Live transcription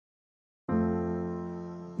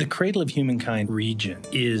The Cradle of Humankind region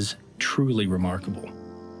is truly remarkable.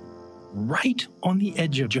 Right on the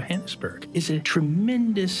edge of Johannesburg is a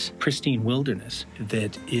tremendous pristine wilderness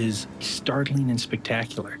that is startling and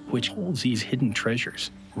spectacular, which holds these hidden treasures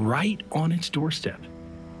right on its doorstep.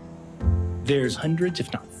 There's hundreds,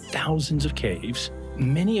 if not thousands, of caves,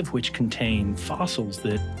 many of which contain fossils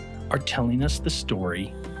that are telling us the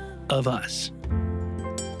story of us.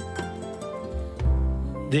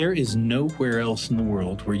 There is nowhere else in the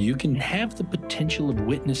world where you can have the potential of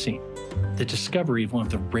witnessing the discovery of one of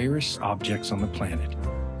the rarest objects on the planet,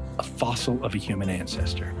 a fossil of a human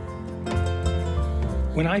ancestor.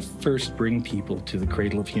 When I first bring people to the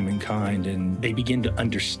Cradle of Humankind and they begin to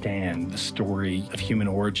understand the story of human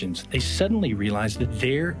origins, they suddenly realize that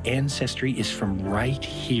their ancestry is from right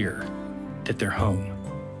here, that they're home.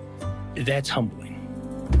 That's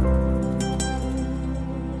humbling.